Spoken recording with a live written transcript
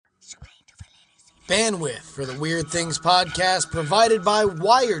Bandwidth for the Weird Things podcast provided by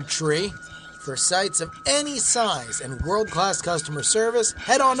WiredTree. For sites of any size and world-class customer service,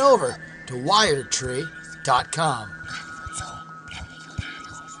 head on over to wiredtree.com.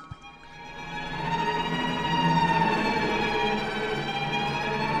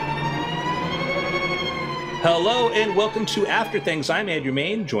 Hello and welcome to After Things. I'm Andrew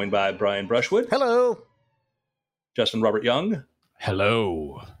Main, joined by Brian Brushwood. Hello. Justin Robert Young.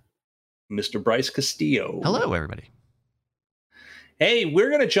 Hello. Mr. Bryce Castillo. Hello, everybody. Hey, we're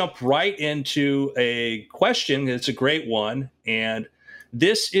going to jump right into a question. It's a great one. And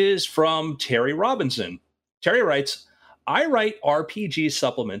this is from Terry Robinson. Terry writes, I write RPG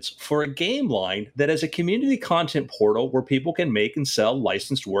supplements for a game line that has a community content portal where people can make and sell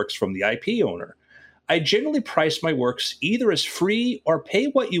licensed works from the IP owner. I generally price my works either as free or pay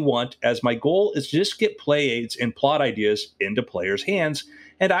what you want, as my goal is to just get play aids and plot ideas into players' hands,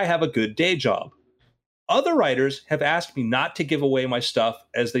 and I have a good day job. Other writers have asked me not to give away my stuff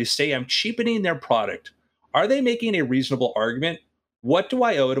as they say I'm cheapening their product. Are they making a reasonable argument? What do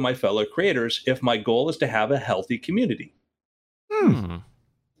I owe to my fellow creators if my goal is to have a healthy community? That's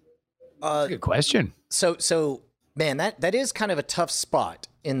a good question. So man, that is kind of a tough spot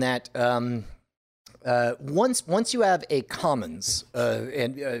in that once you have a commons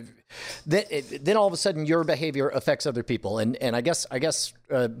then all of a sudden your behavior affects other people, and I guess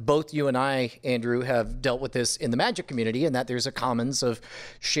both you and I, Andrew, have dealt with this in the Magic community, in that there's a commons of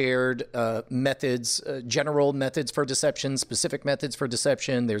shared methods, general methods for deception, specific methods for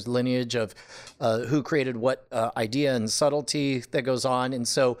deception. There's lineage of who created what idea and subtlety that goes on, and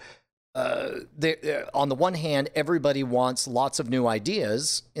so on the one hand, everybody wants lots of new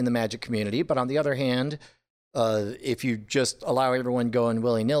ideas in the Magic community, but on the other hand, if you just allow everyone going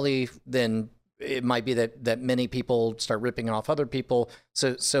willy-nilly, then it might be that many people start ripping off other people.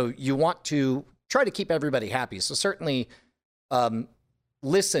 So you want to try to keep everybody happy. So certainly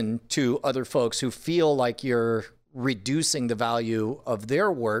listen to other folks who feel like you're reducing the value of their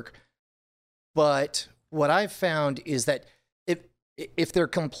work. But what I've found is that if their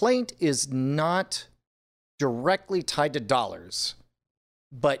complaint is not directly tied to dollars,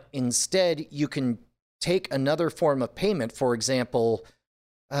 but instead you can take another form of payment, for example,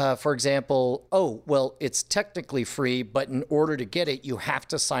 oh, well, it's technically free, but in order to get it, you have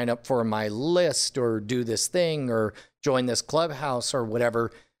to sign up for my list or do this thing or join this clubhouse or whatever.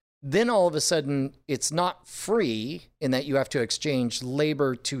 Then all of a sudden, it's not free in that you have to exchange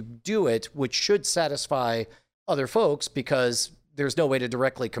labor to do it, which should satisfy other folks because there's no way to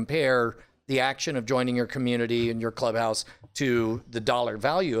directly compare the action of joining your community and your clubhouse to the dollar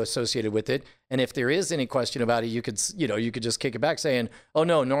value associated with it. And if there is any question about it, you could just kick it back saying, oh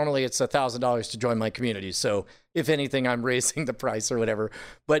no, normally it's $1,000 to join my community. So if anything, I'm raising the price or whatever.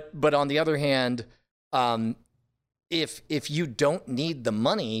 But on the other hand, if you don't need the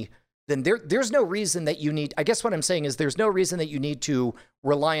money, then there's no reason that you need, I guess what I'm saying is there's no reason that you need to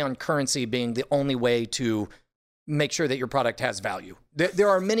rely on currency being the only way to make sure that your product has value. There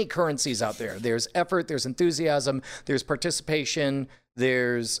are many currencies out there. There's effort, there's enthusiasm, there's participation,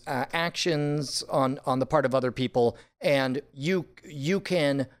 there's actions on the part of other people, and you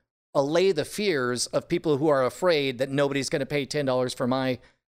can allay the fears of people who are afraid that nobody's going to pay $10 for my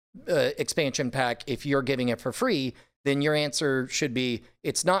expansion pack if you're giving it for free. Then your answer should be,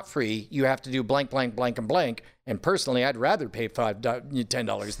 it's not free. You have to do blank, blank, blank, and blank. And personally, I'd rather pay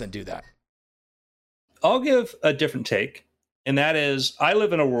 $10 than do that. I'll give a different take, and that is I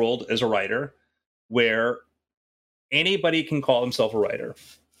live in a world as a writer where anybody can call himself a writer.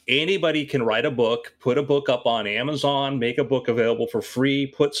 Anybody can write a book, put a book up on Amazon, make a book available for free,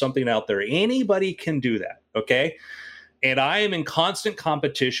 put something out there. Anybody can do that, okay? And I am in constant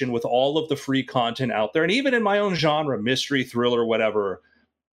competition with all of the free content out there. And even in my own genre, mystery, thriller, whatever,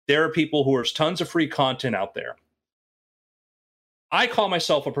 there are people who are tons of free content out there. I call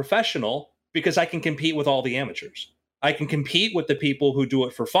myself a professional because I can compete with all the amateurs. I can compete with the people who do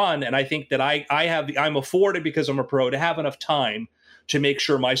it for fun. And I think that I'm afforded, because I'm a pro, to have enough time to make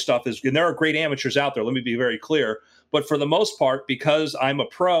sure my stuff is, and there are great amateurs out there, let me be very clear. But for the most part, because I'm a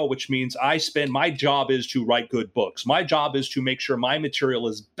pro, which means my job is to write good books. My job is to make sure my material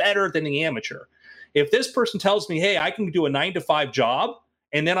is better than the amateur. If this person tells me, hey, I can do a 9-to-5 job,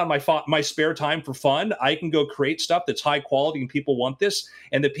 and then on my spare time for fun, I can go create stuff that's high quality and people want this,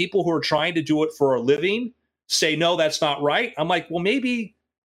 and the people who are trying to do it for a living say, no, that's not right. I'm like, well, maybe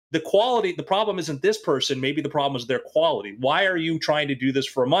the problem isn't this person. Maybe the problem is their quality. Why are you trying to do this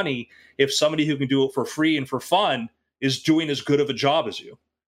for money if somebody who can do it for free and for fun is doing as good of a job as you?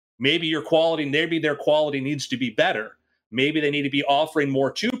 Maybe their quality needs to be better. Maybe they need to be offering more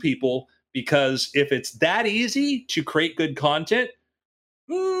to people because if it's that easy to create good content,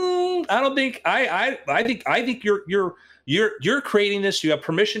 I don't think I think you're creating this. You have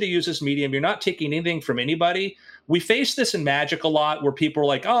permission to use this medium. You're not taking anything from anybody. We face this in Magic a lot, where people are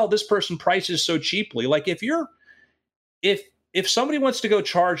like, "Oh, this person prices so cheaply." Like if somebody wants to go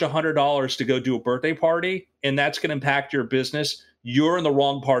charge $100 to go do a birthday party, and that's going to impact your business, you're in the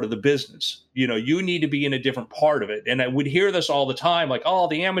wrong part of the business. You need to be in a different part of it. And I would hear this all the time, like, "Oh,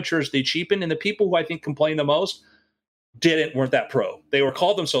 the amateurs, they cheapen," and the people who I think complain the most weren't that pro. They were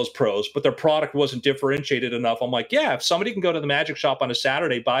called themselves pros, but their product wasn't differentiated enough. I'm like, yeah, if somebody can go to the magic shop on a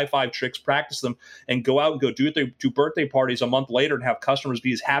Saturday, buy 5 tricks, practice them, and go out and go do birthday parties a month later and have customers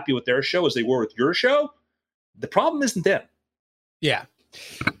be as happy with their show as they were with your show, the problem isn't them. Yeah.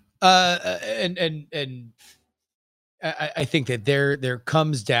 And I think that there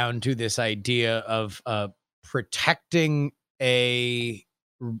comes down to this idea of protecting a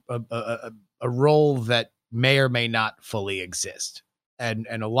role that may or may not fully exist. And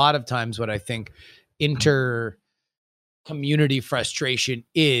a lot of times what I think community frustration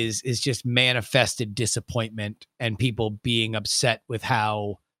is just manifested disappointment and people being upset with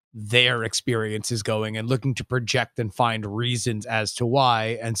how their experience is going and looking to project and find reasons as to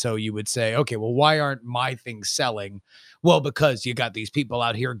why. And so you would say, okay, well, why aren't my things selling? Well, because you got these people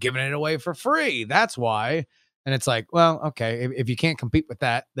out here giving it away for free. That's why. And it's like, well, okay, if you can't compete with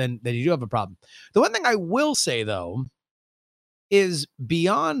that, then you do have a problem. The one thing I will say, though, is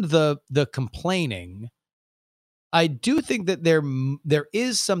beyond the complaining, I do think that there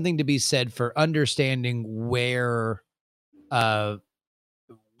is something to be said for understanding where there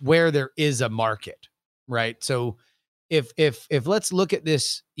is a market, right? So if let's look at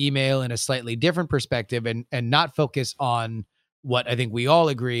this email in a slightly different perspective and not focus on what I think we all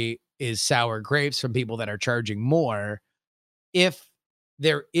agree is sour grapes from people that are charging more. If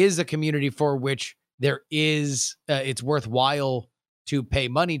there is a community for which there is, it's worthwhile to pay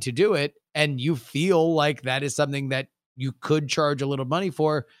money to do it, and you feel like that is something that you could charge a little money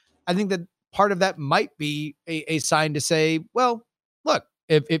for, I think that part of that might be a sign to say, well, look,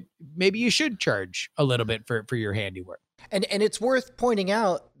 if maybe you should charge a little bit for your handiwork. And it's worth pointing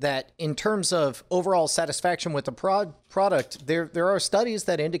out that in terms of overall satisfaction with the product, there are studies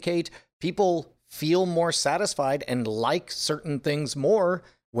that indicate people feel more satisfied and like certain things more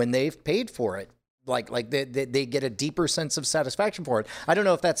when they've paid for it. Like they get a deeper sense of satisfaction for it. I don't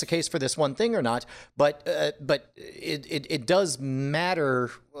know if that's the case for this one thing or not, but it does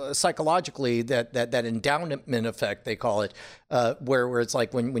matter psychologically that endowment effect, they call it, where it's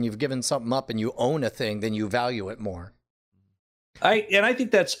like when you've given something up and you own a thing, then you value it more. I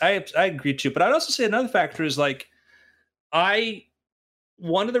think I agree too, but I'd also say another factor is like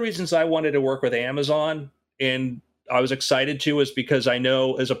one of the reasons I wanted to work with Amazon and I was excited to is because I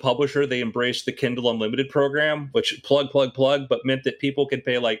know as a publisher they embraced the Kindle Unlimited program, which plug, but meant that people could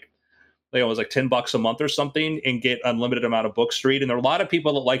pay it was like $10 a month or something and get unlimited amount of books to read. And there are a lot of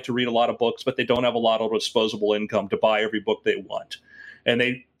people that like to read a lot of books, but they don't have a lot of disposable income to buy every book they want. And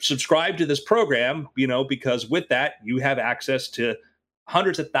they subscribe to this program, because with that, you have access to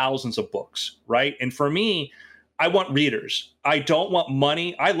hundreds of thousands of books, right? And for me, I want readers. I don't want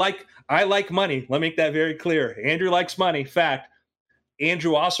money. I like money. Let me make that very clear. Andrew likes money. Fact.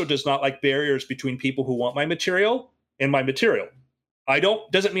 Andrew also does not like barriers between people who want my material and my material.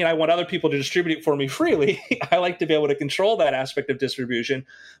 Doesn't mean I want other people to distribute it for me freely. I like to be able to control that aspect of distribution.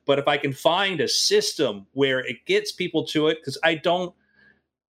 But if I can find a system where it gets people to it, because I don't,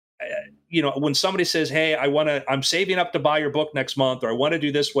 when somebody says, hey, I'm saving up to buy your book next month, or I want to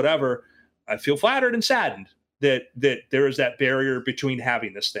do this, whatever, I feel flattered and saddened that there is that barrier between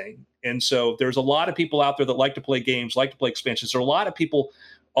having this thing. And so there's a lot of people out there that like to play games, like to play expansions. There are a lot of people,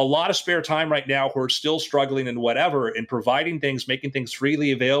 a lot of spare time right now who are still struggling and whatever, and providing things, making things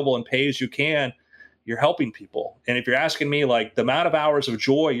freely available and pay as you can. You're helping people. And if you're asking me, like, the amount of hours of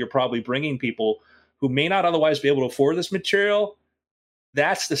joy you're probably bringing people who may not otherwise be able to afford this material,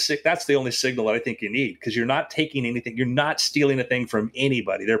 that's the only signal that I think you need, because you're not taking anything. You're not stealing a thing from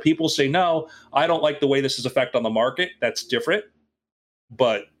anybody. There are people who say, no, I don't like the way this is affect on the market. That's different,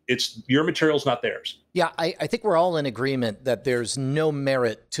 but it's your material's not theirs. Yeah, I think we're all in agreement that there's no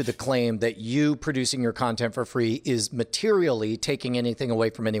merit to the claim that you producing your content for free is materially taking anything away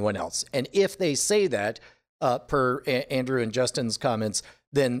from anyone else. And if they say that, per Andrew and Justin's comments,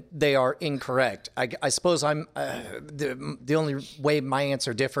 then they are incorrect. I suppose I'm the only way my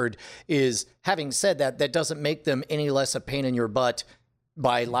answer differed is, having said that, that doesn't make them any less a pain in your butt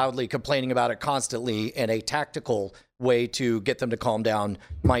by loudly complaining about it constantly. And a tactical way to get them to calm down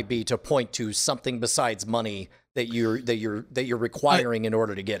might be to point to something besides money that you're requiring in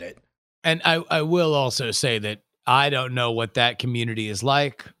order to get it. And I will also say that I don't know what that community is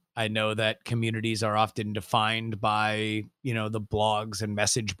like. I know that communities are often defined by, the blogs and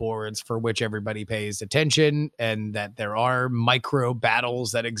message boards for which everybody pays attention, and that there are micro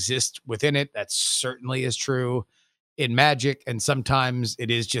battles that exist within it. That certainly is true in Magic. And sometimes it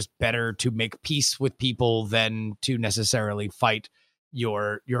is just better to make peace with people than to necessarily fight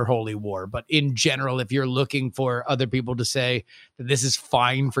your holy war. But in general, if you're looking for other people to say that this is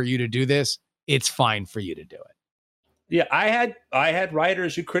fine for you to do this, it's fine for you to do it. Yeah, I had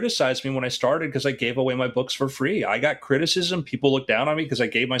writers who criticized me when I started because I gave away my books for free. I got criticism. People looked down on me because I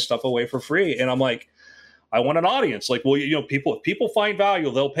gave my stuff away for free. And I'm like, I want an audience. Like, well, if people find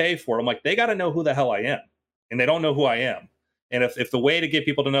value, they'll pay for it. I'm like, they got to know who the hell I am. And they don't know who I am. And if the way to get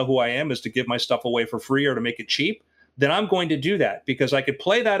people to know who I am is to give my stuff away for free or to make it cheap, then I'm going to do that, because I could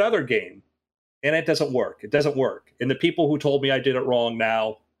play that other game and it doesn't work. It doesn't work. And the people who told me I did it wrong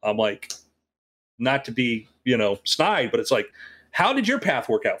now, I'm like, not to be, snide, but it's like, how did your path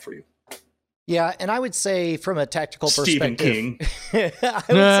work out for you? Yeah, and I would say from a tactical Stephen perspective, King. I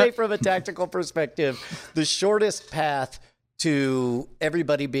would say from a tactical perspective, the shortest path to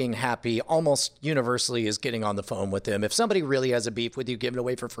everybody being happy almost universally is getting on the phone with them. If somebody really has a beef with you, give it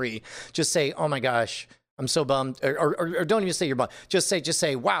away for free. Just say, oh my gosh, I'm so bummed. Or don't even say you're bummed. Just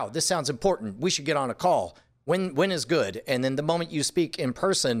say, wow, this sounds important. We should get on a call. When is good? And then the moment you speak in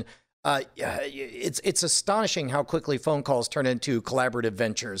person, it's astonishing how quickly phone calls turn into collaborative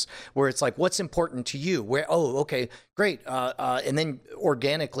ventures where it's like, what's important to you? Okay, great. And then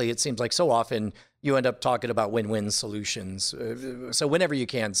organically, it seems like so often you end up talking about win-win solutions. So whenever you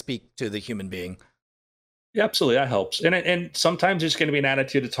can, speak to the human being. Yeah, absolutely. That helps. And sometimes it's going to be an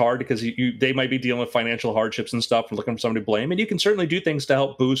attitude. It's hard because they might be dealing with financial hardships and stuff and looking for somebody to blame. And you can certainly do things to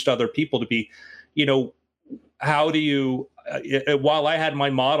help boost other people to be, how do you, while I had my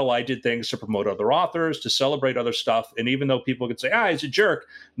model, I did things to promote other authors, to celebrate other stuff. And even though people could say, he's a jerk,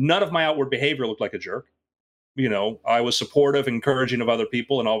 none of my outward behavior looked like a jerk. I was supportive, encouraging of other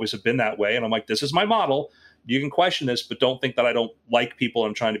people, and always have been that way. And I'm like, this is my model. You can question this, but don't think that I don't like people.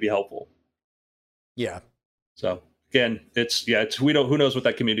 I'm trying to be helpful. Yeah. So again, who knows what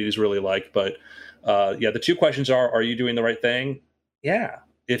that community is really like. But the two questions are you doing the right thing? Yeah.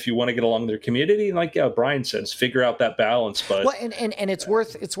 If you want to get along with their community, like Brian says, figure out that balance. But and it's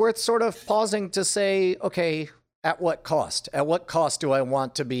worth sort of pausing to say, okay, at what cost? At what cost do I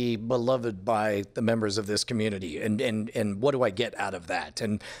want to be beloved by the members of this community? And what do I get out of that?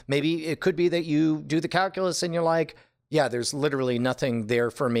 And maybe it could be that you do the calculus and you're like, yeah, there's literally nothing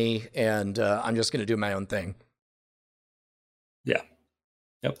there for me, and I'm just going to do my own thing. Yeah.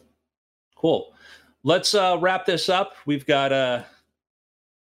 Yep. Cool. Let's wrap this up. We've got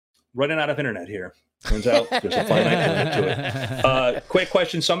running out of internet here. Turns out there's a finite limit to it. Quick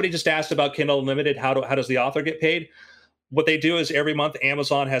question. Somebody just asked about Kindle Unlimited. How does the author get paid? What they do is every month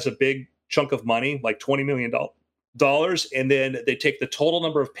Amazon has a big chunk of money, like $20 million. And then they take the total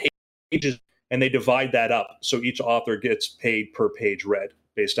number of pages and they divide that up. So each author gets paid per page read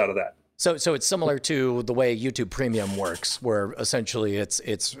based out of that. So it's similar to the way YouTube Premium works, where essentially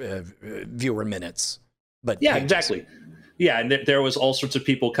it's viewer minutes. But yeah, exactly. Yeah, and there was all sorts of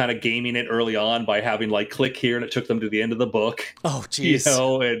people kind of gaming it early on by having like click here, and it took them to the end of the book. Oh, geez.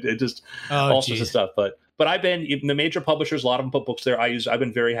 And just all sorts of stuff. But I've been the major publishers, a lot of them put books there. I've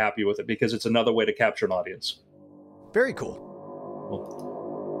been very happy with it because it's another way to capture an audience. Very cool.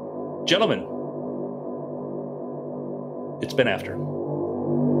 Well, gentlemen, it's been after.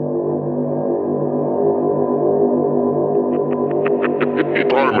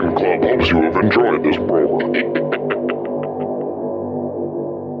 Diamond Club hopes you have enjoyed this program.